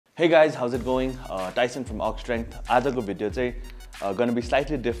Hey guys, how's it going? Tyson from Ox Strength. Today's video is going to be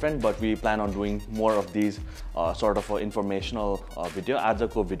slightly different, but we plan on doing more of these sort of informational video.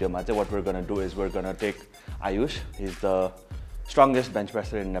 Today's video, what we're going to do is we're going to take Ayush. He's the strongest bench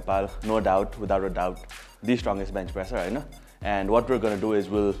presser in Nepal, no doubt, without a doubt, the strongest bench presser, right? And what we're going to do is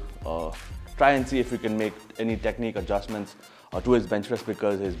we'll try and see if we can make any technique adjustments to his bench press,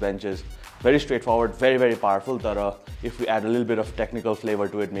 because his bench is very straightforward, very powerful. But if we add a little bit of technical flavor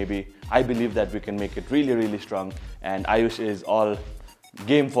to it, maybe I believe that we can make it really strong. And Ayush is all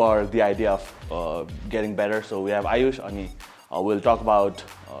game for the idea of getting better. So we have Ayush, and we'll talk about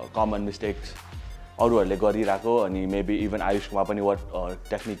common mistakes अरूहरुले गरिराको, अनि maybe even Ayushमा पनि what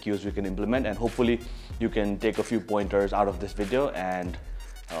technique cues we can implement, and hopefully you can take a few pointers out of this video, and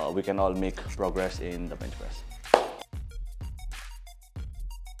we can all make progress in the bench press.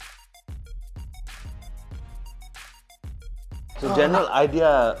 So general idea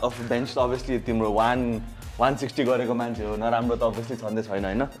of bench obviously तिम्रो 160 गरेको मान्छे हो, नराम्रो त obviously छँदै छैन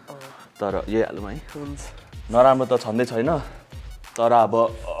हैन, तर यही हालमा है नराम्रो त छँदै छैन, तर अब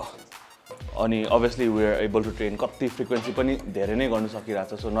अनि obviously we are able to train कति frequency पनि धेरै नै गर्न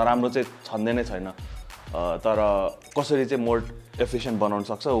सकिरहेछ. सो नराम्रो चाहिँ छँदै नै छैन, तर कसरी चाहिँ more efficient बनाउन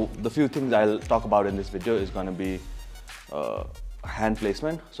सक्छ. The few things I'll talk about in this video is going to be hand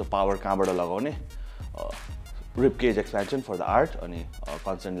placement, so power कहाँबाट लगाउने, rib cage expansion for the arch, अनि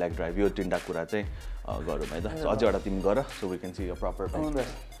constant leg drive. यो तीनटा कुरा चाहिँ गरौँ है त. सो अझै एउटा तिमी गर, so we can see a proper bench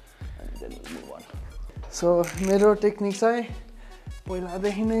press, and then we'll move on. So मेरो टेक्निक चाहिँ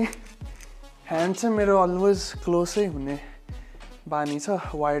पहिलादेखि नै ह्यान्ड चाहिँ मेरो अलवेज क्लोजै हुने बानी छ.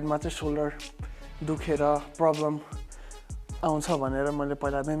 वाइडमा चाहिँ सोल्डर दुखेर प्रब्लम आउँछ भनेर मैले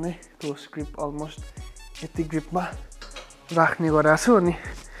पहिलादेखि नै क्लोज ग्रिप अलमोस्ट यति ग्रिपमा राख्ने गरेको छु. अनि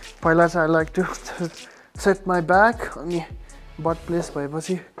पहिला चाहिँ I like to set my back, अनि बट प्लेस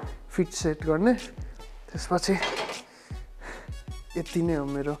भएपछि फिट सेट गर्ने, त्यसपछि यति नै हो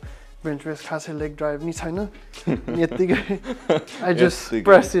मेरो बेन्च प्रेस. खासै लेग ड्राइभ नि छैन, यतिकै I just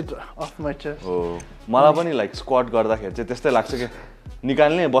press it of my chest. हो, मलाई पनि लाइक स्क्वाट गर्दाखेरि चाहिँ त्यस्तै लाग्छ कि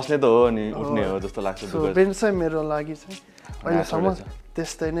निकाल्ने बस्ने त हो अनि उठ्ने हो जस्तो लाग्छ. सो बेन्च चाहिँ मेरो लागि चाहिँ अहिलेसम्म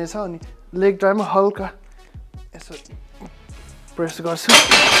त्यस्तै नै छ. अनि लेग ड्राइभमा हल्का यसो प्रेस गर्छु,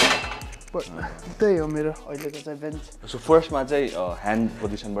 त्यही हो मेरो अहिलेको चाहिँ बेन्च. सो फर्स्टमा चाहिँ ह्यान्ड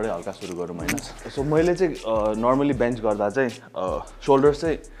पोजिसनबाटै हल्का सुरु गरौँ होइन. सो मैले चाहिँ नर्मली बेन्च गर्दा चाहिँ सोल्डर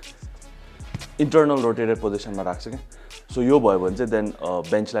चाहिँ इन्टर्नल रोटेटेड पोजिसनमा राख्छ कि. सो यो भयो भने चाहिँ देन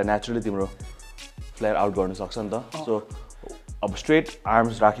बेन्चलाई नेचुरली तिम्रो फ्लेयर आउट गर्न सक्छ नि त. सो अब स्ट्रेट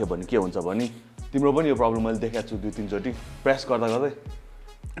आर्म्स राख्यो भने के हुन्छ भने तिम्रो पनि यो प्रब्लम मैले देखाएको छु 2-3 चोटि. प्रेस गर्दा गर्दै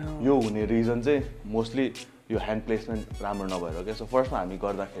यो हुने रिजन चाहिँ मोस्टली यो ह्यान्ड प्लेसमेन्ट राम्रो नभएर क्या. सो फर्स्टमा हामी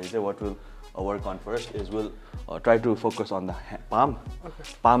गर्दाखेरि चाहिँ what will work on first is will try to focus on the palm.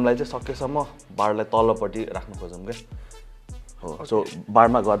 पामलाई चाहिँ सकेसम्म बारलाई तलपट्टि राख्नु खोजौँ क्या. हो, सो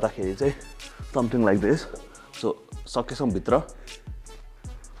बारमा गर्दाखेरि चाहिँ समथिङ लाइक दिस. सो सकेसम्म भित्र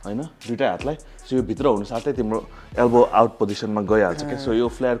होइन, दुइटै हातलाई. सो यो भित्र हुनु साथै तिम्रो एल्बो आउट पोजिसनमा गइहाल्छ क्या. सो यो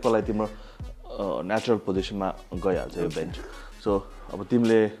फ्लेयरको लागि तिम्रो नेचुरल पोजिसनमा गइहाल्छ यो बेन्च. सो अब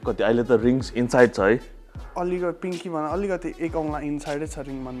तिमीले कति अहिले त रिङ्स इनसाइड छ है, अलिकति पिङ्की भन्दा अलिकति एक औँला इनसाइडै छ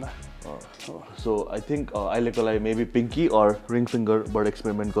रिङ भन्दा. सो आई थिङ्क अहिलेको लागि maybe Pinky or ring फिङ्गरबाट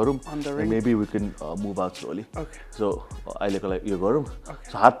experiment गरौँ, maybe we can move out slowly. So अहिलेको लागि यो गरौँ.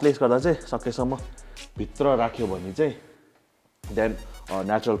 सो हात प्लेस गर्दा चाहिँ सकेसम्म भित्र राख्यो भने चाहिँ देन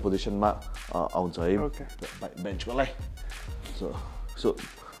नेचुरल पोजिसनमा आउँछ है बेन्चको लागि.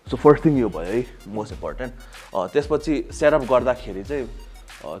 सो फर्स्ट थिङ यो भयो है, मोस्ट इम्पोर्टेन्ट. त्यसपछि सेटअप गर्दाखेरि चाहिँ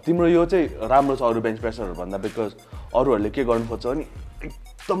तिम्रो यो चाहिँ राम्रो छ अरू बेन्च प्रेसरहरू भन्दा, बिकज अरूहरूले के गर्नु खोज्छ भने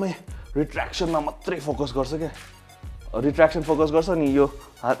एकदमै रिट्र्याक्सनमा मात्रै फोकस गर्छ क्या. रिट्र्याक्सन फोकस गर्छ अनि यो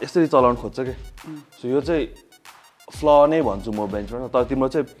हात यसरी चलाउनु खोज्छ क्या. सो यो चाहिँ फ्ल नै भन्छु म बेन्चमा. तर तिम्रो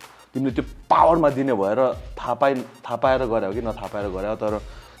चाहिँ तिमीले त्यो पावरमा दिने भएर थाहा पाएर गरे हो कि नथाहा पाएर गरे हो, तर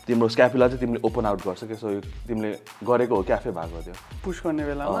तिम्रो स्क्यापुला चाहिँ तिमीले ओपन आउट गर्छ क्या. सो यो तिमीले गरेको हो क्याफे भएको थियो पुस गर्ने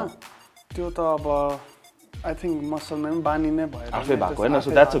बेलामा. त्यो त अब आई थिङ्क मसलमा पनि बानी नै भयो, आफै भएको होइन.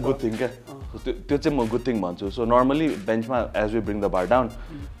 So that's a good thing क्या. त्यो चाहिँ म गुड थिङ भन्छु. So normally बेन्चमा as we bring the bar down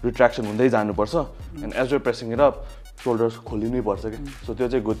रिट्र्याक्सन हुँदै जानुपर्छ, and as we pressing it up shoulders खोलिनै पर्छ क्या. सो त्यो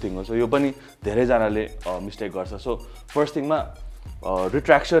चाहिँ गुड थिङ हो. सो यो पनि धेरैजनाले मिस्टेक गर्छ. सो फर्स्ट थिङमा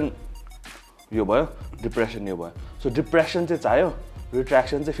रिट्र्याक्सन यो भयो, डिप्रेसन यो भयो. सो डिप्रेसन चाहिँ चाहियो,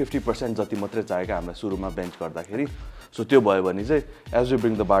 रिट्र्याक्सन चाहिँ 50% जति मात्रै चाहियो क्या हामीलाई सुरुमा बेन्च गर्दाखेरि. सो त्यो भयो भने चाहिँ as we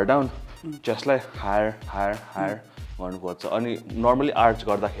bring the bar down चेस्टलाई higher गर्नु खोज्छ. अनि नर्मली आर्च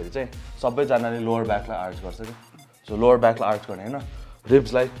गर्दाखेरि चाहिँ सबैजनाले लोवर ब्याकलाई आर्च गर्छ कि. सो लोवर ब्याकलाई आर्च गर्ने होइन,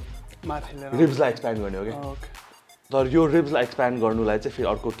 रिब्सलाई एक्सप्यान्ड गर्ने हो कि. तर यो रिब्सलाई एक्सप्यान्ड गर्नुलाई चाहिँ फेरि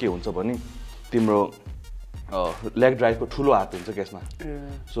अर्को के हुन्छ भने तिम्रो लेग ड्राइभको ठुलो हात हुन्छ त्यसमा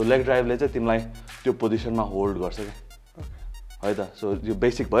सो लेग ड्राइभले चाहिँ तिमीलाई त्यो पोजिसनमा होल्ड गर्छ क्या है त सो यो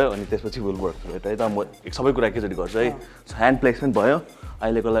बेसिक भयो अनि त्यसपछि विल वर्क है त म सबै कुरा एकैचोटि गर्छु है सो ह्यान्ड प्लेसमेन्ट भयो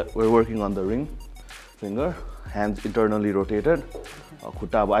अहिलेको लागि where working on the ring finger hands internally rotated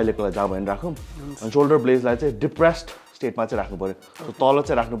खुट्टा अब अहिलेको लागि जहाँ भयो भने राखौँ अनि सोल्डर ब्लेजलाई चाहिँ डिप्रेस्ड स्टेटमा चाहिँ राख्नु पऱ्यो सो तल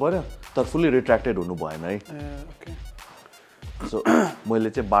चाहिँ राख्नु पऱ्यो तर फुल्ली रिट्र्याक्टेड हुनु भएन है सो मैले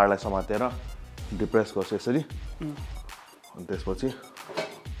चाहिँ बारलाई समातेर डिप्रेस गर्छु यसरी अनि त्यसपछि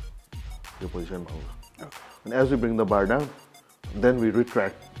यो पोजिसनमा आउँछ अनि as we bring the bar down then we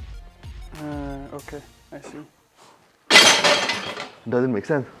retract okay I C doesn't make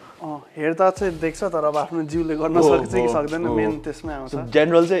sense हेर्दा चाहिँ देख्छ तर अब आफ्नो जिउले गर्न सक्छ कि सक्दैन मेन त्यसमै आउँछ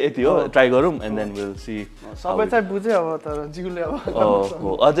जेनरल चाहिँ यति हो ट्राई गरौँ एन्ड देन विल सी सबै चाहिँ बुझ्यो अब तर जिउले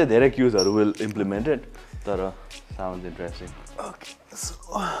अब अझै धेरै क्युजहरू विल इम्प्लिमेन्टेड तर साउन्ड इन्ट्रेस्टिङ ओके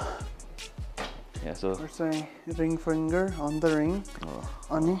सो या सो चाहिँ ring finger on the ring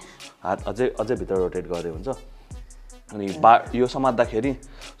अनि हात अझै भित्र रोटेट गऱ्यो हुन्छ अनि यो समात्दाखेरि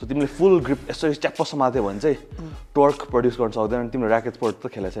सो तिमीले फुल ग्रिप यसरी च्याप्प समात्यो भने चाहिँ टर्क प्रड्युस गर्न सक्दैन तिम्रो ऱ्याकेट स्पोर्ट त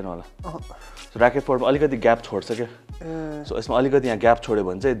खेलेको छैन होला सो ऱ्याकेट स्पोर्टमा अलिकति ग्याप छोड्छ क्या सो यसमा अलिकति यहाँ ग्याप छोड्यो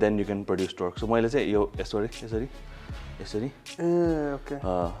भने चाहिँ then you can produce torque so मैले चाहिँ यो यसरी okay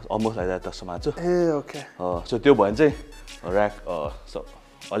almost like that समात्छु okay so त्यो भयो भने चाहिँ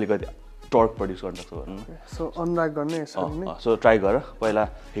अलिकति टर्क प्रड्युस गर्न सक्छ भन्नु सो अनऱ्याक गर्ने यसरी सो ट्राई गर पहिला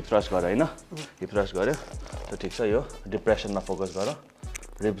हिप थ्रस्ट गर होइन हिप थ्रस्ट गऱ्यो त ठिक छ यो डिप्रेसनमा फोकस गर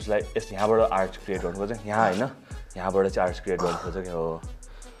रिब्सलाई यहाँबाट आर्च क्रिएट गर्नु खोज्छ यहाँ होइन यहाँबाट चाहिँ आर्च क्रिएट गर्नु खोज्छ क्या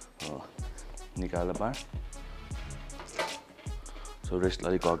हो निकाल बार सो रिस्ट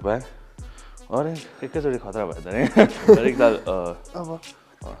अलिक हक ब्याक अरे एकैचोटि खतरा भयो त नि एकताल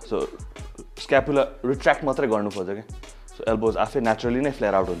सो स्क्यापुला रिट्र्याक्ट मात्रै गर्नु खोज्छ क्या सो एल्बोज आफै नेचुरली नै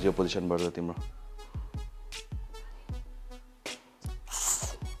फ्लेयर आउट हुन्छ यो पोजिसनबाट तिम्रो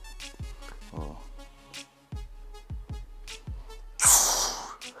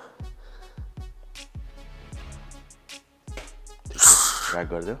ट्र्याक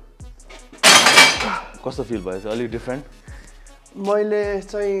गरिदियो कस्तो फिल भयो अलिक डिफ्रेन्ट मैले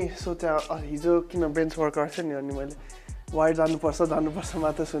चाहिँ सोचे हिजो किन बेन्च वर्क गर्थेँ नि अनि मैले वाइड जानुपर्छ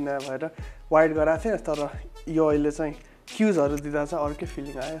मात्र सुने भएर वाइड गराएको थिएँ तर यो अहिले चाहिँ क्युजहरू दिँदा चाहिँ अर्कै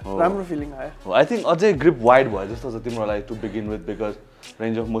फिलिङ आयो राम्रो फिलिङ आयो आई थिङ्क अझै ग्रिप वाइड भयो जस्तो छ तिम्रो लागि to begin with because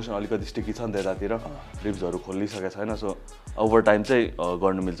range of motion अलिकति स्टिकी छ नि त यतातिर रिब्सहरू खोलिसकेको छैन सो ओभर टाइम चाहिँ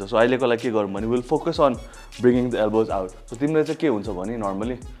गर्नु मिल्छ सो अहिलेको लागि के गरौँ भने will focus on bringing the elbows out so तिमीले चाहिँ के हुन्छ भने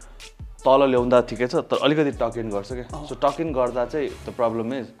नर्मली तल ल्याउँदा ठिकै छ तर अलिकति टक इन गर्छ क्या सो टक इन गर्दा चाहिँ द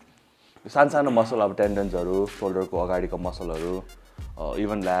प्रब्लम इज सानो मसल अब टेन्डन्सहरू सोल्डरको अगाडिको मसलहरू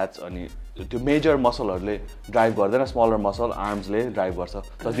इभन ल्याट्स अनि त्यो मेजर मसलहरूले ड्राइभ गर्दैन स्मलर मसल आर्म्सले ड्राइभ गर्छ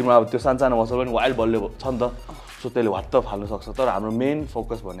तर तिम्रो अब त्यो सानो मसल पनि वाइल्ड बलले छ नि त सो त्यसले वात्त फाल्नु सक्छ तर हाम्रो मेन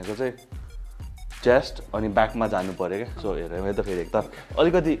फोकस भनेको चाहिँ चेस्ट अनि ब्याकमा जानु पऱ्यो क्या सो हेरेँ मैले त फेरि एक त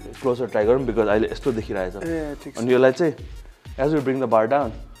अलिकति क्लोजर ट्राई गरौँ बिकज अहिले यस्तो देखिरहेछ अनि यसलाई चाहिँ as you bring the bar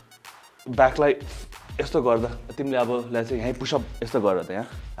down ब्याकलाई यस्तो गर्दा तिमीले अब लाई चाहिँ यहीँ पुसअप यस्तो गर त यहाँ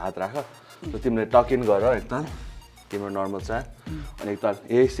हात राख सो तिमीले टक इन गर एकताल तिम्रो नर्मल छ अनि एकताल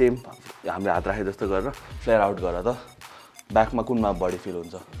यही सेम हामीले हात राखे जस्तो गरेर फ्लेयर आउट गर त ब्याकमा कुनमा बडी फिल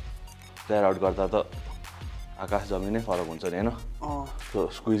हुन्छ फ्लेयर आउट गर्दा त आकाश जमिनै फरक हुन्छ नि होइन सो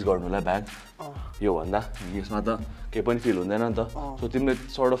स्क्विज गर्नुलाई ब्याक योभन्दा यसमा त केही पनि फिल हुँदैन नि त सो तिमीले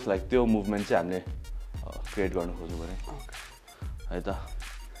सर्ट अफ लाइक त्यो मुभमेन्ट चाहिँ हामीले क्रिएट गर्नु खोज्नु पऱ्यो है त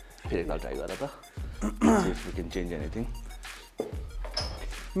फेरि एकताल ट्राई गर त if you can change anything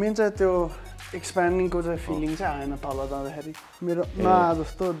main चाहिँ त्यो एक्सप्यान्डिङको चाहिँ फिलिङ चाहिँ आएन तल जाँदाखेरि मेरो न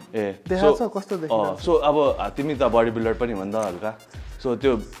जस्तो देखाएको छ कस्तो देखिन्छ सो अब तिमी त बडी बिल्डर पनि हो नि त हल्का सो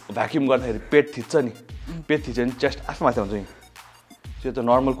त्यो भ्याक्युम गर्दाखेरि पेट थिच्छ नि पेट थिच्यो भने चेस्ट आफै माथि आउँछ नि त्यो त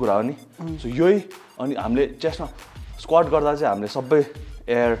नर्मल कुरा हो नि सो यही अनि हामीले चेस्टमा स्क्वाट गर्दा चाहिँ हामीले सबै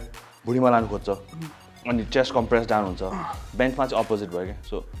एयर भुँडीमा लानु खोज्छ अनि चेस्ट कम्प्रेस डाउन हुन्छ बेन्चमा चाहिँ अपोजिट भयो क्या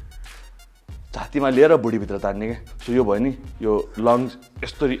सो छातीमा लिएर भुँडीभित्र तान्ने क्या सो यो भयो नि यो लङ्स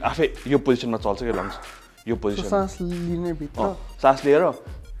यस्तरी आफै यो पोजिसनमा चल्छ क्या लङ्स यो पोजिसन सास लिने भित्र सास लिएर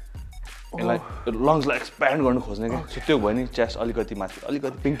यसलाई लङ्सलाई एक्सप्यान्ड गर्नु खोज्ने क्या सो त्यो भयो नि चेस्ट अलिकति माथि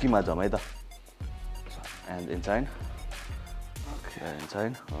अलिकति पिङ्कीमा जाउँ है त and inside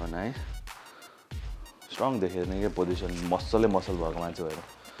inside nice strong देखेर नि क्या पोजिसन मसलै मसल भएको मान्छे भएर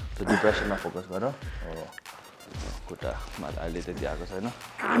त्यो डिप्रेसनमा फोकस गर खुट्टामा अहिले त्यति आएको छैन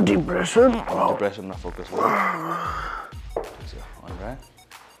डिप्रेसनमा फोकस गर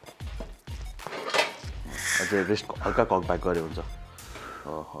अझै रिस्ट हल्का कक ब्याक गरे हुन्छ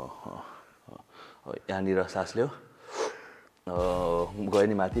यहाँनिर सास लियो गयो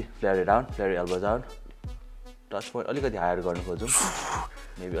नि माथि फ्ल्यार down फ्ल्यार elbow down touch point अलिकति हायर गर्नु खोजौँ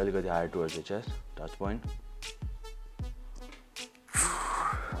मेबी अलिकति higher towards the chest touch point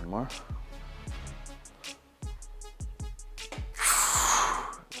one more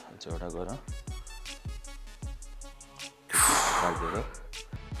एउटा गर राखिदिएर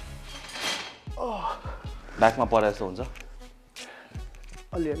ब्याकमा परे जस्तो हुन्छ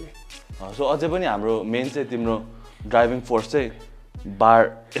अलिअलि सो अझै पनि हाम्रो मेन चाहिँ तिम्रो ड्राइभिङ फोर्स चाहिँ बार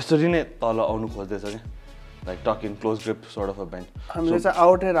यसरी नै तल आउनु खोज्दैछ क्या like talk in close grip sort of a bend हामीले चाहिँ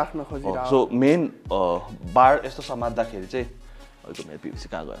आउटै राख्न खोजिरहेको सो मेन बार यस्तो समात्दाखेरि चाहिँ अहिलेको मेरो पिपिसी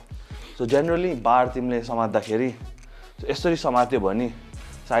कहाँ गयो सो जेनरली बार तिमीले समात्दाखेरि यसरी समात्यो भने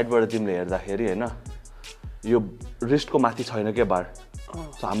साइडबाट तिमीले हेर्दाखेरि होइन यो रिस्टको माथि छैन क्या बार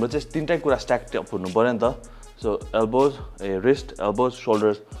सो हाम्रो चाहिँ तिनटै कुरा स्ट्याकअप हुनु पऱ्यो नि त so elbows wrist elbows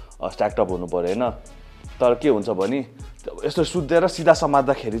shoulders स्ट्याकअप हुनु पऱ्यो होइन तर के हुन्छ भने यस्तो सुत्देर सिधा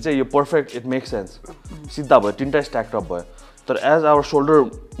समात्दाखेरि चाहिँ यो पर्फेक्ट इट मेक्स सेन्स सिधा भयो तिनटै स्ट्याकअप भयो तर as our shoulder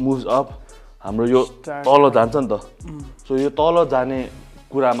moves up हाम्रो यो तल जान्छ नि त सो यो तल जाने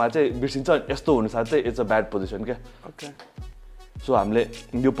कुरामा चाहिँ बिर्सिन्छ यस्तो हुनु साथ चाहिँ इट्स अ ब्याड पोजिसन क्या सो हामीले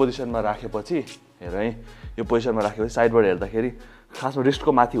यो पोजिसनमा राखेपछि हेर है यो पोजिसनमा राखेपछि साइडबाट हेर्दाखेरि खासमा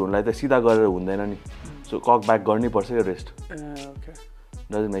रिस्टको माथि हुनुलाई त सिधा गरेर हुँदैन नि सो कक ब्याक गर्नैपर्छ यो wrist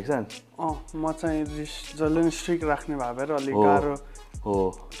does it make sense म चाहिँ रिस्ट जसले नि स्ट्रिक राख्ने भएर अलिक गाह्रो हो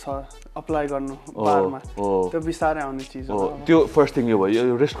छ अप्लाई गर्नु बारमा त्यो बिस्तारै आउने चिज हो त्यो फर्स्ट थिङ यो भयो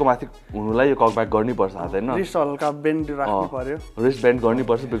यो रिस्टको माथि हुनुलाई यो कक ब्याक गर्नैपर्छ होइन रिस्ट हल्का बेन्ड राख्नु पर्यो रिस्ट बेन्ड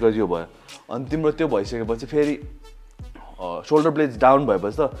गर्नैपर्छ बिकज यो भयो अनि तिम्रो त्यो भइसकेपछि फेरि सोल्डर ब्लेड्स डाउन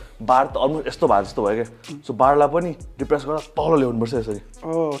भएपछि त बार त अलमोस्ट यस्तो भए जस्तो भयो क्या सो बारलाई पनि डिप्रेस गरेर तल ल्याउनुपर्छ यसरी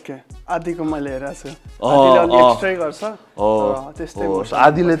ओके आदिको मैले हेरेको छु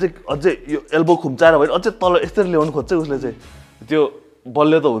आदिले चाहिँ अझै यो एल्बो खुम्चाएर भयो अझै तल यसरी ल्याउनु खोज्छ उसले चाहिँ त्यो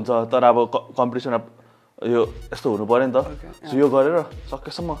बलियो त हुन्छ तर अब कम्पिटिसन यो यस्तो हुनु पऱ्यो नि त सो यो गरेर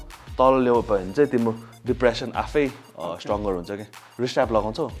सकेसम्म तल ल्याउ भने चाहिँ तिम्रो डिप्रेसन आफै स्ट्रङ्गर हुन्छ कि रिस्ट एप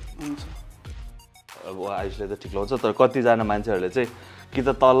लगाउँछौ अब आयुषले त ठिक लगाउँछ तर कतिजना मान्छेहरूले चाहिँ कि त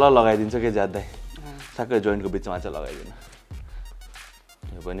तल लगाइदिन्छ कि ज्यादै ठ्याक्कै जोइन्टको बिचमा चाहिँ लगाइदिनु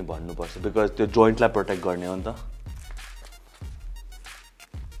यो पनि भन्नुपर्छ बिकज त्यो जोइन्टलाई प्रोटेक्ट गर्ने हो नि त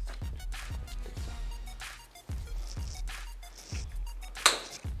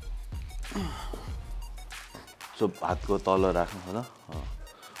सो हातको तल राख्नु हो न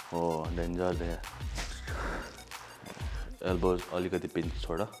हो डेन्जर दे एल्बोज अलिकति पिन्च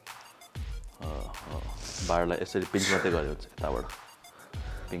छोड बारलाई यसरी पिन्च मात्रै गऱ्यो हुन्छ यताबाट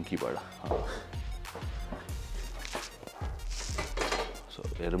पिङ्कीबाट सो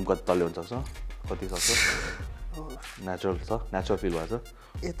हेरौँ कति तल ल्याउनु सक्छ कति सक्छ नेचुरल छ नेचुरल फिल भएको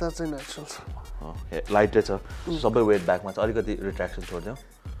छ यता चाहिँ नेचुरल छ लाइटै छ सबै वेट ब्याकमा छ अलिकति रिट्र्याक्सन छोडिदिउँ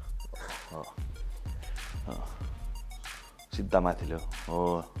सिधा माथि ल्याऊ हो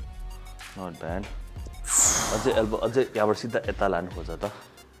नट ब्याड अझै एल्बो अझै यहाँबाट सिधा यता लानु खोज त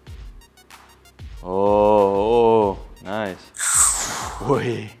ओ नाइस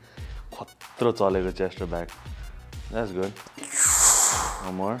ओए खतरो चलेको चेस्ट र back that's good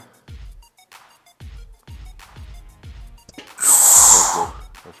one more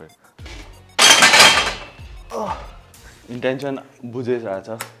perfect intention बुझिरहेछ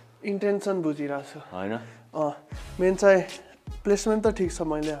intention बुझिरहेको छु होइन मेन चाहिँ प्लेसमेन्ट त ठिक छ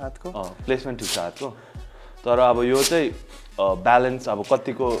मैले हातको प्लेसमेन्ट ठिक छ हातको तर अब यो चाहिँ ब्यालेन्स अब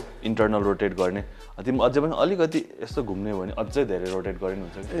कतिको इन्टर्नल रोटेट गर्ने तिमी अझै पनि अलिकति यस्तो घुम्ने भने अझै धेरै रोटेट गरे नि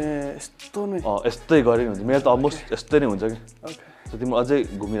हुन्छ कि यस्तो नै यस्तै गरे हुन्छ मेरो त अलमोस्ट यस्तै नै हुन्छ कि सो तिमी अझै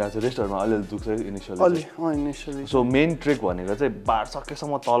घुमिरहेको छ रेस्टहरूमा अलिअलि दुख्छ इनिसियली सो मेन ट्रिक भनेको चाहिँ बार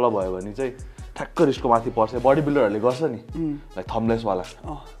सकेसम्म तल भयो भने चाहिँ ठ्याक्क रिस्टको माथि पर्छ बडी बिल्डरहरूले गर्छ नि लाइक थम्बलेसवाला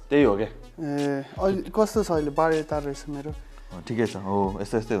त्यही हो क्या अहिले कस्तो छ अहिले बार यता रहेछ मेरो ठिकै छ हो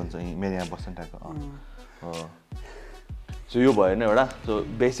यस्तै यस्तै हुन्छ मेरो यहाँ बस्ने ठ्याक्क सो यो भएन एउटा सो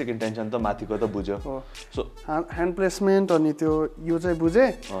बेसिक इन्टेन्सन त माथिको त बुझ्यो सो ह्यान्ड प्लेसमेन्ट अनि त्यो यो चाहिँ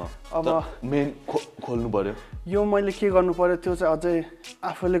बुझेँ अब मेन खोल्नु पर्यो यो मैले के गर्नु पर्यो त्यो चाहिँ अझै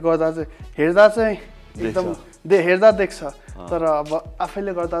आफैले गर्दा चाहिँ हेर्दा चाहिँ एकदम हेर्दा देख्छ तर अब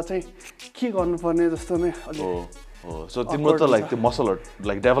आफैले गर्दा चाहिँ के गर्नुपर्ने जस्तो नै हो सो तिम्रो त लाइक त्यो मसलहरू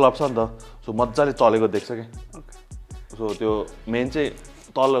लाइक डेभलप छ नि त सो मजाले चलेको देख्छ कि सो त्यो मेन चाहिँ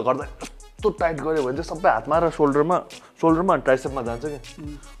तल गर्दा यस्तो टाइट गऱ्यो भने चाहिँ सबै हातमा र सोल्डरमा ट्राइसेपमा जान्छ कि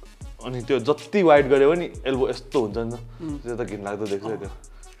अनि त्यो जति वाइड गऱ्यो भने एल्बो यस्तो हुन्छ नि त त्यो त घिनलाग्दो देख्छ त्यो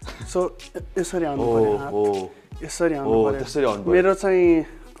सो यसरी आउनु पर्यो यसरी आउनु पर्यो मेरो चाहिँ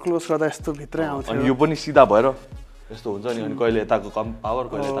क्लोज गर्दा यस्तो भित्रै आउँछ अनि यो पनि सिधा भएर यस्तो हुन्छ नि अनि कहिले यताको कम पावर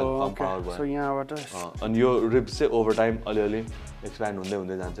कहिले यताको कम पावर भयो सो यहाँबाट अनि यो रिब्स चाहिँ ओभर टाइम अलिअलि एक्सप्यान्ड हुँदै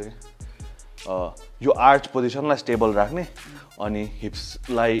हुँदै जान्छ कि यो आर्च पोजिसनलाई स्टेबल राख्ने अनि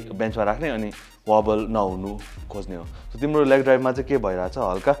हिप्सलाई बेन्चमा राख्ने अनि वबल नहुनु खोज्ने हो सो तिम्रो लेग ड्राइभमा चाहिँ के भइरहेछ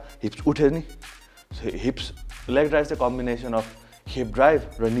हल्का हिप्स उठ्यो नि हिप्स लेग ड्राइभ चाहिँ कम्बिनेसन अफ हिप ड्राइभ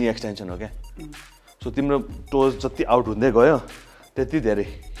र नी एक्सटेन्सन हो क्या सो तिम्रो टोज जति आउट हुँदै गयो त्यति धेरै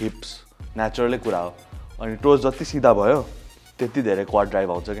हिप्स नेचुरलै कुरा हो अनि टोज जति सिधा भयो त्यति धेरै क्वाड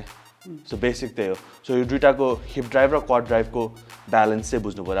ड्राइभ आउँछ क्या सो बेसिक त्यही हो सो यो दुइटाको हिप ड्राइभ र क्वाड ड्राइभको ब्यालेन्स चाहिँ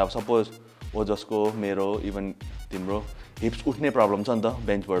बुझ्नु पऱ्यो अब सपोज हो जसको मेरो इभन तिम्रो हिप्स उठ्ने प्रब्लम छ नि त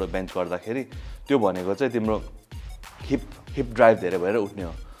बेन्च गर्दाखेरि त्यो भनेको चाहिँ तिम्रो हिप ड्राइभ धेरै भएर उठ्ने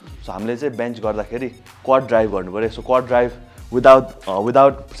हो सो हामीले चाहिँ बेन्च गर्दाखेरि क्वाड ड्राइभ गर्नु पऱ्यो so quad drive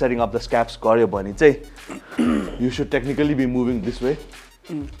without setting up the स्क्याप्स गऱ्यो भने चाहिँ you should technically be moving this way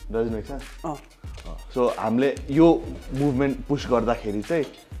doesn't make sense so हामीले यो मुभमेन्ट पुस गर्दाखेरि चाहिँ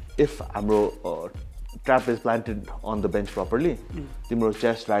इफ हाम्रो trap is planted on the bench properly तिम्रो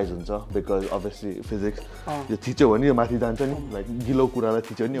चेस्ट राइज हुन्छ बिकज अभियसली फिजिक्स यो थिच्यो भने यो माथि जान्छ नि लाइक गिलो कुरालाई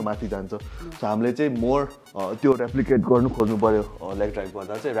थिच्यो भने यो माथि जान्छ सो हामीले चाहिँ मोर त्यो रेप्लिकेट गर्नु खोज्नु पऱ्यो लेग ड्राइभ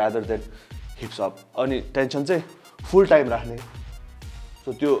गर्दा चाहिँ रादर देन हिप्स अप अनि टेन्सन चाहिँ फुल टाइम राख्ने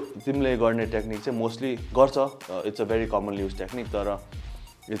सो त्यो तिमीले गर्ने टेक्निक चाहिँ मोस्टली गर्छ it's a very commonly use technique तर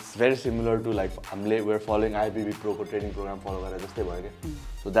it's very similar to like हामीले where following आइबिबी प्रोको training programme follow गरेर जस्तै भयो क्या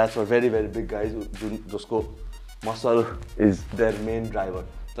so that's for very very big guys जुन जसको muscle is their main driver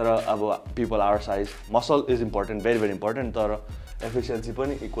तर अब people our size muscle is important very very important तर एफिसियन्सी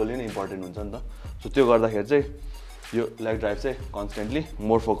पनि इक्वली नै इम्पोर्टेन्ट हुन्छ नि त सो त्यो गर्दाखेरि चाहिँ यो लेग ड्राइभ चाहिँ constantly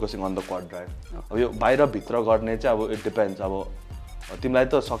more focusing on the quad drive अब यो बाहिरभित्र गर्ने चाहिँ अब इट डिपेन्ड्स अब तिमीलाई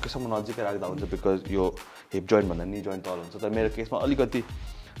त सकेसम्म नजिकै राख्दा हुन्छ बिकज यो हिप जोइन्ट भन्दा नी जोइन्ट तल हुन्छ तर मेरो केसमा अलिकति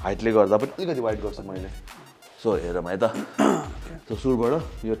हाइटले गर्दा पनि अलिकति वाइड गर्छु मैले सो हेरौँ है त सो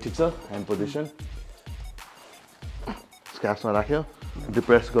सुरुबाट यो ठिक छ ह्यान्ड पोजिसन स्क्याप्समा राख्यो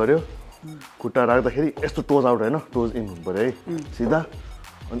डिप्रेस गर्यो खुट्टा राख्दाखेरि यस्तो टोज आउट होइन टोज इन हुनु पऱ्यो है सिधा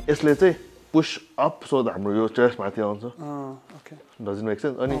अनि यसले चाहिँ पुस अप सो हाम्रो यो चेस्ट माथि आउँछ डजन्ट मेक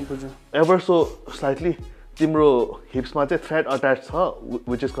सेन्स अनि एभर सो स्लाइटली तिम्रो हिप्समा चाहिँ थ्रेड अट्याच छ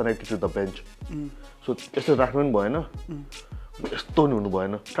which is connected to the bench so यस्तो राख्नु पनि भएन यस्तो नि हुनु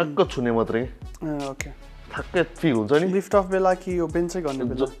भएन ठ्याक्क छुने मात्रै ठ्याक्कै फिल हुन्छ नि लिफ्ट अफ बेला कि यो बेन्चै गर्ने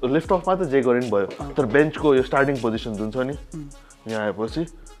बेला लिफ्ट अफमा त जे गरे नि भयो तर बेन्चको यो स्टार्टिङ पोजिसन जुन छ नि यहाँ आएपछि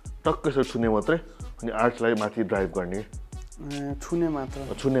टक्क यसो छुने मात्रै अनि आर्चलाई माथि ड्राइभ गर्ने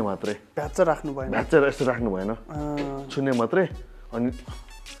छुने मात्रै भ्याच्च राख्नु भएन भ्याच्च यस्तो राख्नु भएन छुने मात्रै अनि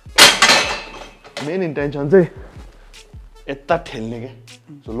मेन इन्टेन्सन चाहिँ यता ठेल्ने के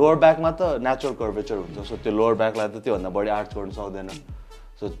सो लोवर ब्याकमा त नेचुरल कर्भेचर हुन्छ सो त्यो लोवर ब्याकलाई त त्योभन्दा बढी आर्च गर्नु सक्दैन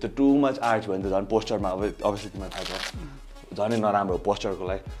सो त्यो टु मच आर्च भयो भने त झन् पोस्चरमा अब अभियसली तिमीलाई थाहा छ झनै नराम्रो पोस्चरको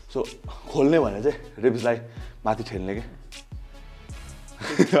लागि सो खोल्ने भने चाहिँ रिब्सलाई माथि ठेल्ने के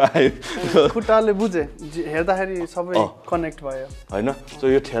खुट्टाले बुझे हेर्दाखेरि सबै कनेक्ट भयो होइन सो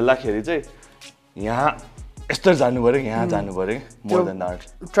यो ठेल्दाखेरि चाहिँ यहाँ यस्तो जानु पऱ्यो यहाँ जानु पऱ्यो कि मोर देन द्याट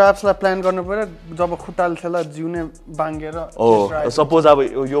ट्र्याप्सलाई प्लान गर्नु पऱ्यो जब खुट्टाले ठेल्दा जिउने बाङ्गेर सपोज अब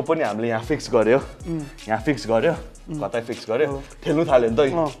यो पनि हामीले यहाँ फिक्स गर्यो यहाँ फिक्स गर्यो कतै फिक्स गर्यो ठेल्नु थाल्यो नि त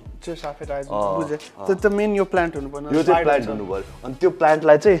बुझे त्यो त मेन यो प्लान्ट हुनु पर्यो यो चाहिँ प्लान्ट हुनु पऱ्यो अनि त्यो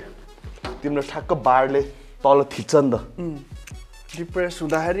प्लान्टलाई चाहिँ तिम्रो ठ्याक्क बारले तल थिच्छ नि त डिप्रेस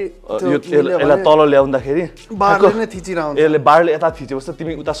हुँदाखेरि यसलाई तल ल्याउँदाखेरि बारले नै थिचिरहन्छ यसले बारले यता थिचेपछि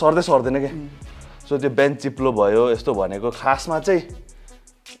तिमी उता सर्दैन क्या सो त्यो बेन्च चिप्लो भयो यस्तो भनेको खासमा चाहिँ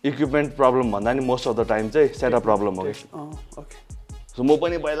इक्विपमेन्ट प्रब्लम भन्दा नि मोस्ट अफ द टाइम चाहिँ सेटअप प्रब्लम हो कि सो म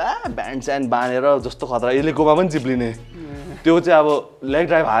पनि पहिला ब्यान्ड स्यान्ड बाँधेर जस्तो खतरा यसले गोमा पनि चिप्लिने त्यो चाहिँ अब लेग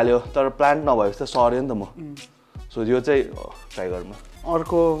ड्राइभ हाल्यो तर प्लान्ट नभएपछि त सर्यो नि त म सो यो चाहिँ ट्राई गरौँ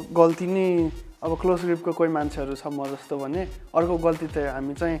अर्को गल्ती नि अब क्लोज ग्रिपको कोही मान्छेहरू छ म जस्तो भने अर्को गल्ती चाहिँ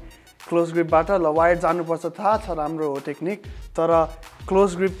हामी चाहिँ क्लोज ग्रिपबाट ल वाइड जानुपर्छ थाहा छ राम्रो हो टेक्निक तर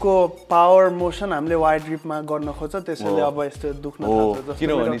क्लोज ग्रिपको पावर मोसन हामीले वाइड ग्रिपमा गर्न खोज्छ त्यसैले अब यस्तो दुख्न थाल्छ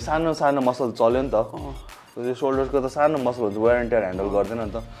किनभने सानो सानो मसल चल्यो नि त त्यो सोल्डर्सको त सानो मसल हुन्छ वेयर एन्ड टेयर ह्यान्डल गर्दैन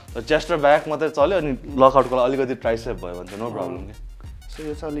नि त चेस्ट र ब्याक मात्रै चल्यो अनि लकआउटको लागि अलिकति ट्राइसेप भयो भने त नो प्रब्लम के सो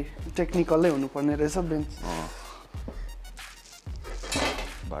यो चाहिँ अलिक टेक्निकलै हुनुपर्ने रहेछ बेन्च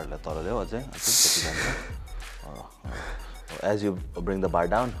बारलाई तल ल्याऊ अझै as you bring the bar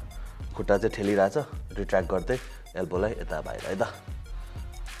down खुट्टा चाहिँ ठेलिरहेछ रिट्र्याक्ट गर्दै एल्बोलाई यता बाहिर है त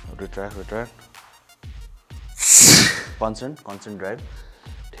retract कन्सन्ट drive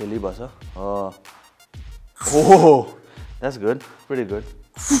ठेलिबस Oh, that's good. Pretty good.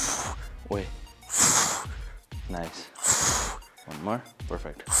 Wait. Nice. One more.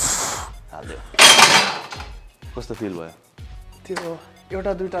 Perfect. I'll do. कस्तो फिल भयो त्यो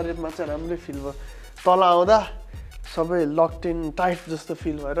एउटा दुईटा रेपमा चाहिँ राम्रै फिल भयो तल आउँदा सबै लक्ड इन टाइट जस्तो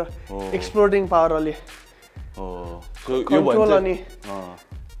फिल भएर एक्सप्लोडिङ पावर अलि कन्ट्रोल अनि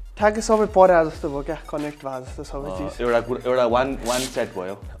ठ्याक्कै सबै पर्या जस्तो भयो क्या कनेक्ट भयो जस्तो सबै चिज एउटा वान सेट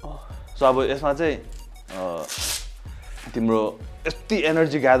भयो सो अब यसमा चाहिँ तिम्रो यति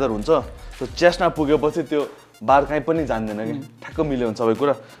एनर्जी ग्यादर हुन्छ सो चेस्टमा पुगेपछि त्यो बार कहीँ पनि जान्दैन कि ठ्याक्क मिल्यो भने सबै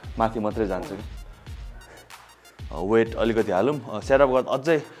कुरा माथि मात्रै जान्छ कि वेट अलिकति हालौँ सेटअप गर्दा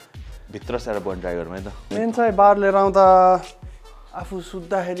अझै भित्र सेटअप गर्ने ट्राई गरौँ है त मेन चाहिँ बार लिएर आउँदा आफू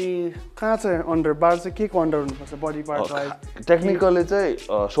सुत्दाखेरि कहाँ चाहिँ अन्डर बार चाहिँ के को अन्डर हुनुपर्छ बडी पार्ट टेक्निकली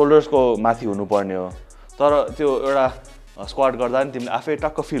चाहिँ सोल्डर्सको माथि हुनुपर्ने हो तर त्यो एउटा स्क्वाट गर्दा नि तिमीले आफै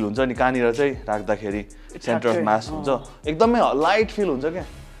टक्क फिल हुन्छ नि कहाँनिर चाहिँ राख्दाखेरि सेन्टर अफ मास हुन्छ एकदमै लाइट फिल हुन्छ क्या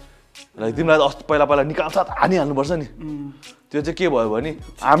लाइक तिमीलाई अस्ति पहिला पहिला निकाल्छ हानिहाल्नुपर्छ नि त्यो चाहिँ के भयो भने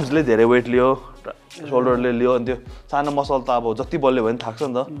आर्म्सले धेरै वेट लियो सोल्डरले लियो अनि त्यो सानो मसल त अब जति बल्यो भने थाक्छ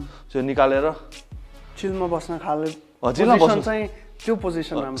नि त त्यो निकालेर चिलमा बस्न खाले चिलमा बस्न चाहिँ त्यो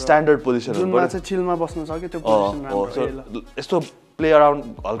पोजिसन राम्रो स्ट्यान्डर्ड पोजिसन जुनमा चाहिँ चिलमा बस्न सक्यो त्यो पोजिसन राम्रो यस्तो प्ले अराउन्ड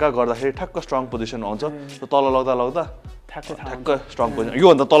हल्का गर्दाखेरि ठ्याक्क स्ट्रङ पोजिसन आउँछ त्यो तल लग्दा ठ्याक्क स्ट्रङ पोजिसन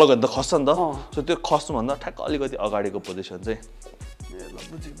योभन्दा तल गयो भने त खस्छ नि त सो त्यो खस्नुभन्दा ठ्याक्क अलिकति अगाडिको पोजिसन चाहिँ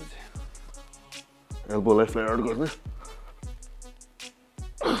एल्बोलाई फ्लेयर आउट गर्ने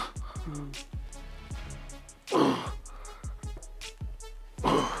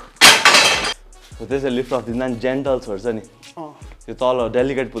त्यसै लिफ्ट अफ दिँदा नि जेन्टल्सहरू छ नि त्यो तल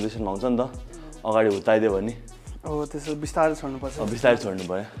डेलिकेट पोजिसनमा हुन्छ नि त अगाडि हुत्ताइदियो भने त्यसो बिस्तारै छोड्नुपर्छ बिस्तारै छोड्नु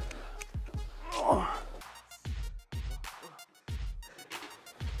भयो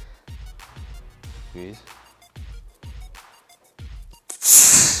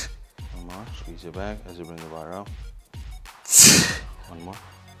Squeeze it back as you bring the bar out. One more.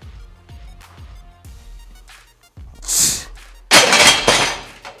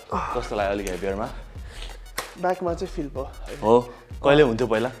 कस्तो लाग्यो अलिक हेभियरमा ब्याकमा चाहिँ फिल भयो हो कहिले हुन्थ्यो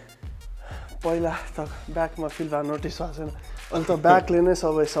पहिला पहिला त ब्याकमा फिल भएको नोटिस भएको छैन अहिले त ब्याकले नै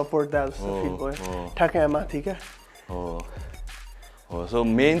सबै सपोर्ट दिए जस्तो फिल भयो ठ्याक्कै माथि क्या हो सो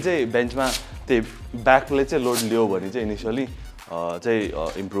मेन चाहिँ बेन्चमा त्यही ब्याकले चाहिँ लोड लियो भने चाहिँ इनिसियली चाहिँ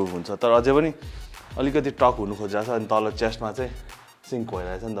इम्प्रुभ हुन्छ तर अझै पनि अलिकति टक हुनु खोजिरहेको छ अनि तल चेस्टमा चाहिँ सिङ्क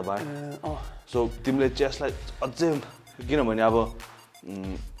भइरहेछ नि त बार सो तिमीले चेस्टलाई अझै किनभने अब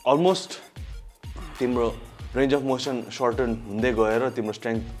अलमोस्ट तिम्रो रेन्ज अफ मोसन सर्टन हुँदै गएर तिम्रो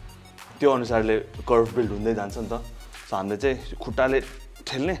स्ट्रेङ्थ त्यो अनुसारले कर्भ बिल्ड हुँदै जान्छ नि त सो हामीले चाहिँ खुट्टाले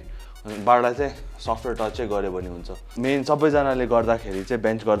ठेल्ने बारलाई चाहिँ सफ्टवेयर टच चाहिँ गऱ्यो भने हुन्छ मेन सबैजनाले गर्दाखेरि चाहिँ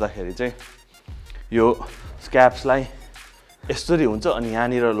बेन्च गर्दाखेरि चाहिँ यो स्क्याप्सलाई यसरी हुन्छ अनि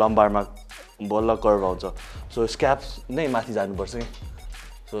यहाँनिर लम्बारमा बल्ल कर्भ आउँछ सो स्क्याप्स नै माथि जानुपर्छ कि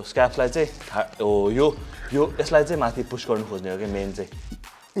सो स्क्याप्सलाई चाहिँ यसलाई चाहिँ माथि पुस गर्नु खोज्ने हो कि मेन चाहिँ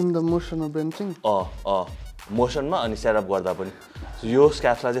इन द मोसन अफ बेन्चिङ मोसनमा अनि सेटअप गर्दा पनि यो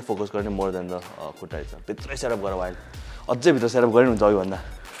स्क्याप्सलाई चाहिँ फोकस गर्ने मोर देन द खुट्टा छ भित्रै सेटअप गरेर वाइल अझै भित्र सेटअप गर्ने हुन्छ योभन्दा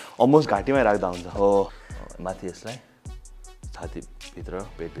अलमोस्ट घाँटीमै राख्दा हुन्छ हो माथि यसलाई छातीभित्र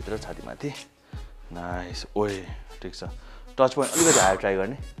पेटभित्र छाती माथि नाइस ओए ठिक छ टच पोइन्ट अलिकति हायर ट्राई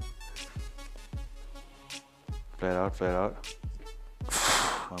गर्ने फ्लेयर आउट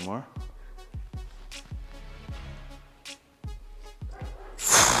one more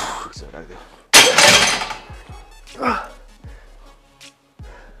ठिक छ राख्दै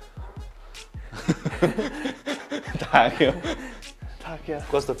थाक्यो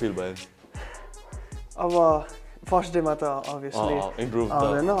कस्तो फिल भयो अब फर्स्ट डेमा त अभियसली इम्प्रुभ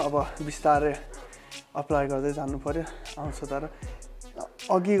आउँदैन अब बिस्तारै अप्लाई गर्दै जानु पर्यो आउँछ तर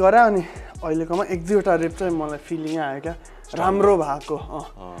अघि गरे अनि अहिलेकोमा एक दुईवटा रेप चाहिँ मलाई फिलिङ आयो क्या राम्रो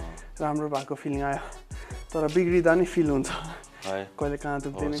भएको फिलिङ आयो तर बिग्रिँदा नि फिल हुन्छ कहिले कहाँ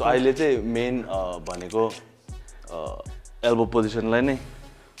दुख्दैन अहिले चाहिँ मेन भनेको एल्बो पोजिसनलाई नै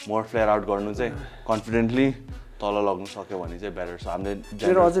मोर फ्लेयर आउट गर्नु चाहिँ कन्फिडेन्टली तल लग्नु सक्यो भने चाहिँ बेटर छ हामीले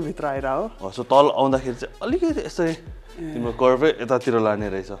मेरो अझै भित्र आइरह्यो सो तल आउँदाखेरि चाहिँ अलिकति यसरी तिम्रो कर्भै यतातिर लाने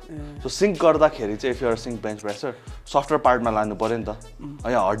रहेछ सो सिङ्क गर्दाखेरि चाहिँ if you're sync bench pressure software पार्टमा लानु पऱ्यो नि त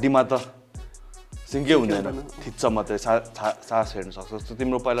यहाँ हड्डीमा त सिङ्कै हुँदैन थिच्छ मात्रै सास हेर्नु सक्छ सो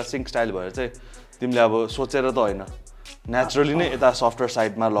तिम्रो पहिला सिङ्क स्टाइल भएर चाहिँ तिमीले अब सोचेर त होइन नेचुरली नै यता सफ्टवेयर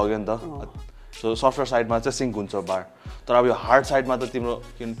साइडमा लग्यो नि त सो सफ्टवेयर साइडमा चाहिँ सिङ्क हुन्छ बार तर अब यो हार्ड साइडमा त तिम्रो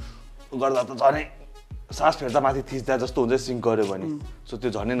किन गर्दा त झनै सास फेर्दा माथि थिच्दा जस्तो हुन्छ सिङ्क गऱ्यो भने सो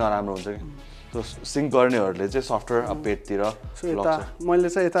त्यो झनै नराम्रो हुन्छ कि सो सिङ्क गर्नेहरूले चाहिँ सफ्टवेयर अब पेटतिर मैले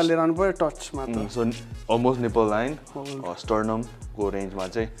चाहिँ यता लिएर आउनु पऱ्यो टचमा सो अलमोस्ट निपल लाइन स्टर्नमको रेन्जमा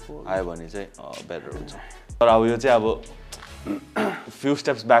चाहिँ आयो भने चाहिँ बेटर हुन्छ तर अब यो चाहिँ अब फ्यु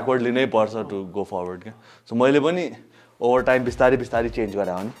स्टेप्स ब्याकवर्ड लिनै पर्छ टु गो फरवर्ड क्या सो मैले पनि ओभर टाइम बिस्तारै बिस्तारै चेन्ज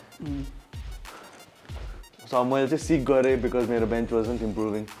गरेँ हो नि सो मैले चाहिँ सिक गरेँ बिकज मेरो बेन्च वाजन्ट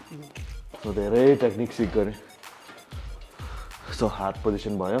इम्प्रुभिङ सो धेरै टेक्निक सिक गरेँ सो हार्ड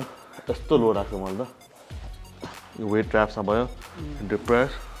पोजिसन भयो यस्तो लो राख्यो मैले त वेट ट्र्याप्समा भयो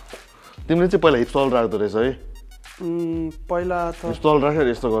डिप्रेस तिमीले चाहिँ पहिला हिप तल राख्दो रहेछ है पहिला त हिप तल राखेर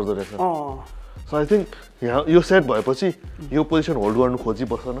यस्तो गर्दो रहेछ सो आई थिङ्क यहाँ यो सेट भएपछि यो पोजिसन होल्ड गर्नु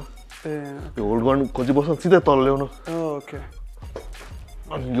खोजिबस्छ न यो होल्ड गर्नु खोजिबस्छ सिधै तल ल्याउनु ओके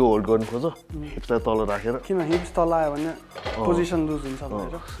अनि यो होल्ड गर्नु खोज हिप्सलाई तल राखेर किन हिप्स तल आयो भने पोजिसन लुज हुन्छ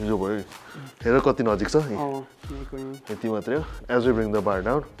भनेर यो भयो हेर कति नजिक छ यति मात्रै हो as you bring the bar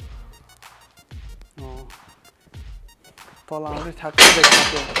down तल आउँदै ठ्याक्कै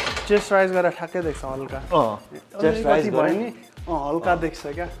देख्छ चेस्ट राइज गरेर ठ्याक्कै देख्छ हल्का चेस्ट राइज भयो नि हल्का देख्छ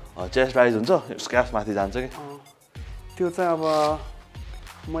क्या चेस्ट राइज हुन्छ स्क्याप्स माथि जान्छ कि त्यो चाहिँ अब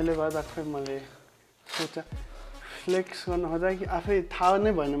मैले गर्दा खै मैले सोचेँ फ्लेक्स गर्न खोजेँ कि आफै थाहा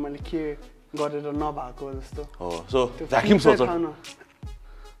नै भएन मैले के गरेर नभएको जस्तो हो सो भ्याक्युम सोच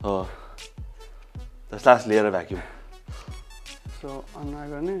हो सास लिएर भ्याक्युम सो अनुहार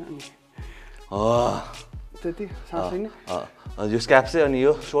गर्ने अनि त्यति सास छैन यो स्क्याप चाहिँ अनि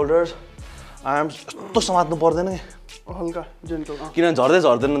यो सोल्डर्स आर्म्स यस्तो समात्नु पर्दैन कि हल्का जेन्टल किनभने झर्दै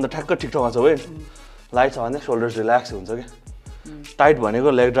झर्दैन नि त ठ्याक्क ठिक ठाउँमा छ वेट लाइट छ भने सोल्डर्स रिल्याक्स हुन्छ कि टाइट भनेको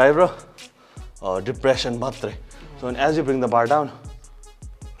लेग ड्राइभ र डिप्रेसन मात्रै so as you bring the bar down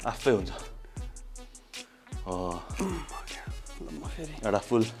आफै हुन्छ एउटा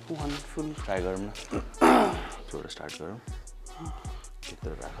फुल ट्राई गरौँ न छोडेर स्टार्ट गरौँ भित्र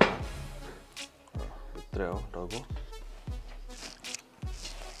राख भित्रै हो टाउको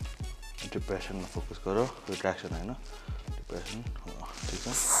डिप्रेसनमा फोकस गर रिट्र्याक्सन होइन डिप्रेसन ठिक छ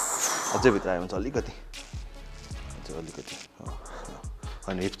अझै भित्र आयो भने चाहिँ अलिकति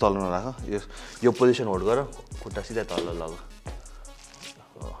अनि हिप्स तल नराख यो पोजिसन होल्ड गर खुट्टा सिधै तल लग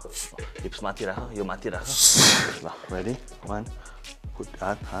हिप्स माथि राख यो माथि राख ल रेडी 1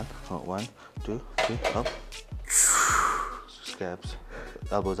 हात 1 2 3 up स्क्याप्स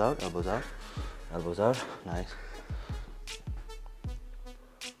elbows out nice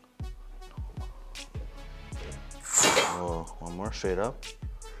one more straight up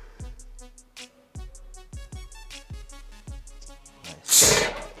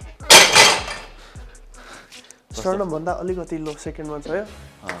startup भन्दा अलिकति लो सेकेन्डमा छ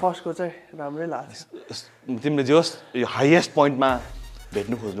फर्स्टको चाहिँ राम्रै लाग्छ तिमीले जे होस् यो हाइएस्ट पोइन्टमा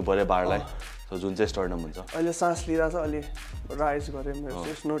भेट्नु खोज्नु पर्यो बारलाई जुन चाहिँ स्टार्टअप हुन्छ अहिले सास लिइरहेको छ अलि राइज गरेँ मेरो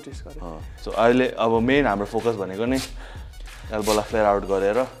जस्ट नोटिस गरेँ सो अहिले अब मेन हाम्रो फोकस भनेको नै एल्बोलाई फ्लेयर आउट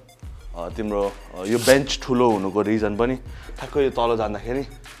गरेर तिम्रो यो बेन्च ठुलो हुनुको रिजन पनि ठ्याक्कै यो तल जाँदाखेरि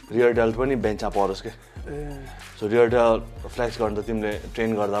रियर डेल्ट पनि बेन्चमा परोस् के सो रियर डेल्ट फ्लेक्स गर्न त तिमीले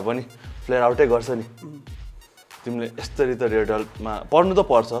ट्रेन गर्दा पनि फ्लेयर आउटै गर्छ नि तिमीले यस्तरी त रियर डेल्टमा पर्नु त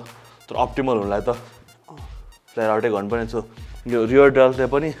पर्छ तर अप्टिमल हुनलाई त फ्लेयर आउटै गर्नु पर्ने सो यो रियर डेल्टले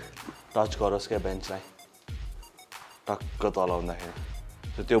पनि टच गरोस् क्या बेन्चलाई टक्क तल आउँदाखेरि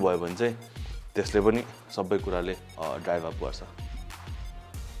सो त्यो भयो भने चाहिँ त्यसले पनि सबै कुराले ड्राइभ अप गर्छ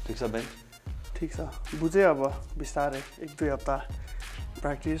ठिक छ बेन ठिक छ बुझेँ अब बिस्तारै 1-2 हप्ता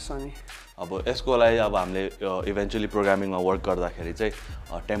प्र्याक्टिस अनि अब यसको लागि अब हामीले इभेन्चुली प्रोग्रामिङमा वर्क गर्दाखेरि चाहिँ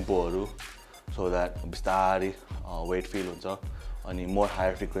टेम्पोहरू सो द्याट बिस्तारै वेट फिल हुन्छ अनि more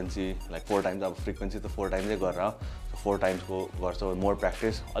higher frequency like 4 times अब फ्रिक्वेन्सी त 4 टाइम्सै गरेर 4 टाइम्सको गर्छौँ मोर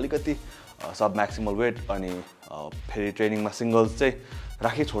प्र्याक्टिस अलिकति सब म्याक्सिमल वेट अनि फेरि ट्रेनिङमा सिङ्गल्स चाहिँ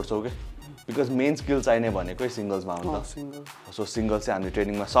राखी छोड्छौँ कि बिकज मेन स्किल चाहिने भनेकै सिङ्गल्समा हो नि त सो सिङ्गल्स चाहिँ हामीले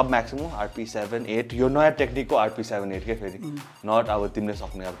ट्रेनिङमा सब म्याक्सिमम RP 7-8 यो नयाँ टेक्निकको RP 7-8 के फेरि नट अब तिमीले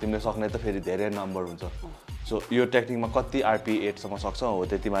सक्ने त फेरि धेरै नम्बर हुन्छ सो यो टेक्निकमा कति RP 8सम्म सक्छ हो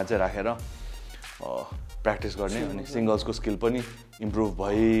त्यतिमा चाहिँ राखेर प्र्याक्टिस गर्ने अनि सिङ्गल्सको स्किल पनि इम्प्रुभ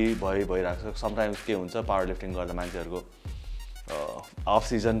भइरहेको छ समटाइम्स के हुन्छ पावर लिफ्टिङ गर्दा मान्छेहरूको अफ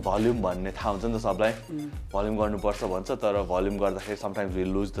सिजन भल्युम भन्ने थाहा हुन्छ नि त सबलाई भल्युम गर्नुपर्छ भन्छ तर भल्युम गर्दाखेरि sometimes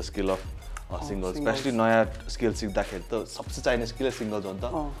will loose the skill of singles specially नयाँ स्किल सिक्दाखेरि त सबसे चाहिने स्किलै सिङ्गल्स हो नि त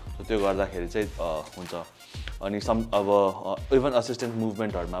सो त्यो गर्दाखेरि चाहिँ हुन्छ अनि अब इभन असिस्टेन्ट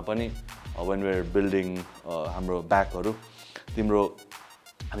मुभमेन्टहरूमा पनि वेन वेयर बिल्डिङ हाम्रो ब्याकहरू तिम्रो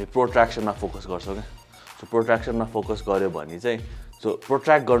हामी प्रोट्र्याक्सनमा फोकस गर्छौँ क्या सो प्रोट्र्याक्सनमा फोकस गऱ्यो भने चाहिँ सो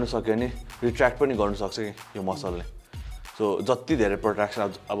प्रोट्र्याक्ट गर्नु सक्यो भने रिट्र्याक्ट पनि गर्नु सक्छ कि यो मसलले सो जति धेरै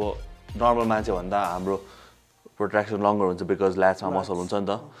प्रोट्र्याक्सन अब नर्मल मान्छेभन्दा हाम्रो प्रोट्र्याक्सन लङ्गर हुन्छ बिकज ल्याट्समा मसल हुन्छ नि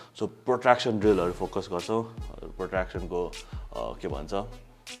त सो प्रोट्र्याक्सन ड्रिलहरू फोकस गर्छौँ प्रोट्र्याक्सनको के भन्छ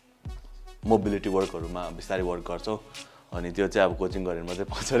मोबिलिटी वर्कहरूमा बिस्तारै वर्क गर्छौँ अनि त्यो चाहिँ अब कोचिङ गरेर मात्रै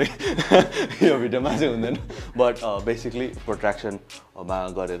पाउँछ अरे यो भिडियोमा चाहिँ हुँदैन बट बेसिकली प्रोट्र्याक्सनमा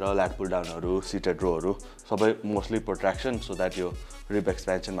गरेर ल्याट पुल डाउनहरू सिटेड रोहरू सबै मोस्टली प्रोट्र्याक्सन सो द्याट यो रिप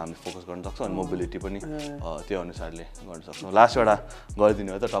एक्सपेन्सनमा हामीले फोकस गर्न सक्छौँ अनि मोबिलिटी पनि त्यो अनुसारले गर्न सक्छौँ लास्ट एउटा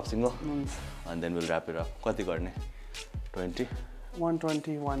गरिदिनु हो त टप सिङ्गल अनि then will rap it up कति गर्ने 20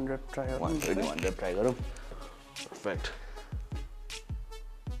 120 1 रेप ट्राई गरौँ 120 रेप ट्राई गरौँ पर्फेक्ट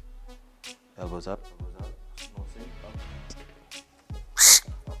elbows up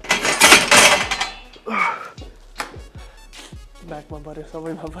ब्याकमा पऱ्यो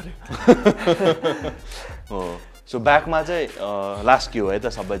सबैमा पऱ्यो हो सो ब्याकमा चाहिँ लास्ट के हो है त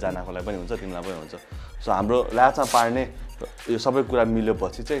सबैजनाको लागि पनि हुन्छ तिमीलाई पनि हुन्छ सो हाम्रो ल्याचमा पार्ने यो सबै कुरा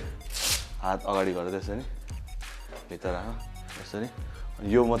मिलेपछि चाहिँ हात अगाडि गरेर त्यसरी भित्र राख यसरी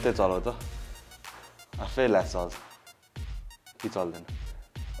यो मात्रै चलाउ त आफै ल्याच चल्छ कि चल्दैन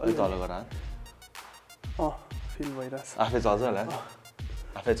अलिक तल गर हात फिल भइरहेछ आफै चल्छ ल्याच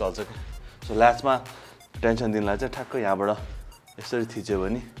आफै चल्छ कि सो ल्याचमा टेन्सन दिनलाई चाहिँ ठ्याक्क यहाँबाट यसरी थिच्यो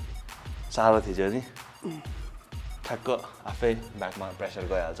भने साह्रो थिच्यो भने ठ्याक्क आफै ब्याकमा प्रेसर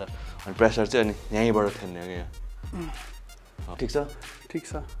गइहाल्छ अनि प्रेसर चाहिँ अनि यहीँबाट थेल्ने क्या ठिक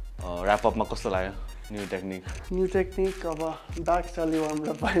छ ऱ्यापअपमा कस्तो लाग्यो न्यू टेक्निक अब डार्क चल्यो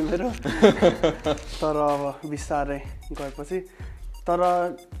हाम्रो पायो मेरो तर अब बिस्तारै गएपछि तर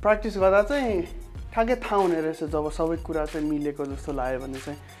प्र्याक्टिस गर्दा चाहिँ ठ्याक्कै थाहा हुने रहेछ जब सबै कुरा चाहिँ मिलेको जस्तो लाग्यो भने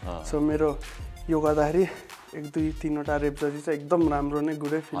चाहिँ सो मेरो यो गर्दाखेरि 1-2-3वटा रेप जति चाहिँ एकदम राम्रो नै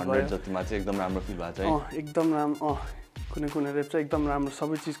गुडै फिल भयो 100 जतिमा चाहिँ एकदम राम्रो फिल भएको छ एकदम राम्रो कुनै रेप चाहिँ एकदम राम्रो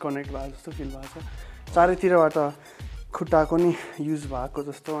सबै चिज कनेक्ट भएको जस्तो फिल भएको छ चारैतिरबाट खुट्टाको नि युज भएको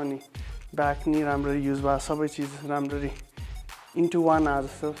जस्तो अनि ब्याक नि राम्ररी युज भएको सबै चिज राम्ररी इन्टु वान आयो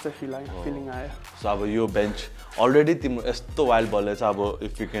जस्तो चाहिँ फिलिङ आयो सो अब यो बेन्च अलरेडी तिम्रो यस्तो वाइल्ड बलले चाहिँ अब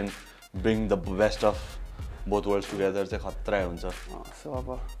if you can bring the best of both worlds together चाहिँ खतरा हुन्छ सो अब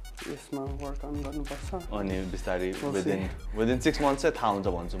यसमा वर्क अन गर्नुपर्छ अनि बिस्तारै विदिन 6 मन्थ्स चाहिँ थाहा हुन्छ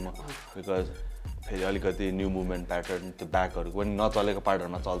भन्छु म बिकज फेरि अलिकति न्यू मुभमेन्ट प्याटर्न त्यो ब्याकहरू पनि नचलेको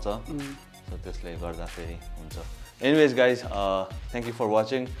पार्टहरूमा चल्छ सो त्यसले गर्दा फेरि हुन्छ anyways guys thank you for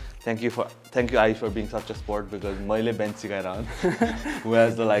watching thank you Ayush for being such a sport because मैले बेन्च सिकाएर who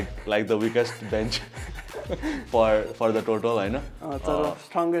has the like the weakest bench for the total होइन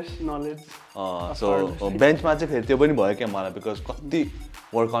स्ट्रङ्गेस्ट नलेज सो बेन्चमा चाहिँ फेरि त्यो पनि भयो क्या मलाई बिकज कति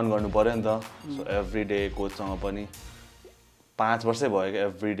वर्क अन गर्नु पऱ्यो नि त सो एभ्री डे कोचसँग पनि 5 वर्षै भयो क्या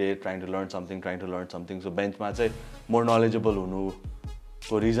every day trying to learn something so बेन्चमा चाहिँ मोर नलेजेबल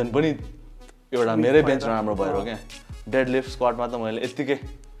हुनुको रिजन पनि एउटा मेरै बेन्च राम्रो भएर हो क्या डेड लिफ्ट स्क्वाडमा त मैले यत्तिकै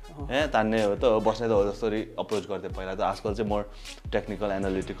तान्ने हो त बस्ने त हो जसरी अप्रोच गर्थेँ पहिला त आजकल चाहिँ मोर टेक्निकल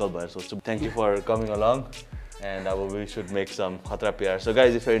एनालिटिकल भएर सोच्छु thank you for coming along and अब वी सुड मेक सम खतरा pair so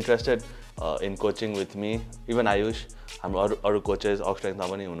guys if you interested in coaching with me even Ayush हाम्रो अरू कोचेस अक्सट्रेन्थमा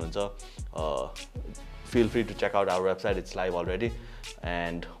पनि हुनुहुन्छ feel free to check out our website, it's live already,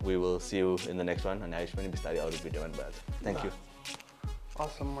 and we will see you in the next one. And Ayush pani bistari auru video man bhayalcha. Thank you.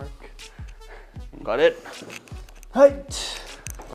 Awesome work. Got it? Height.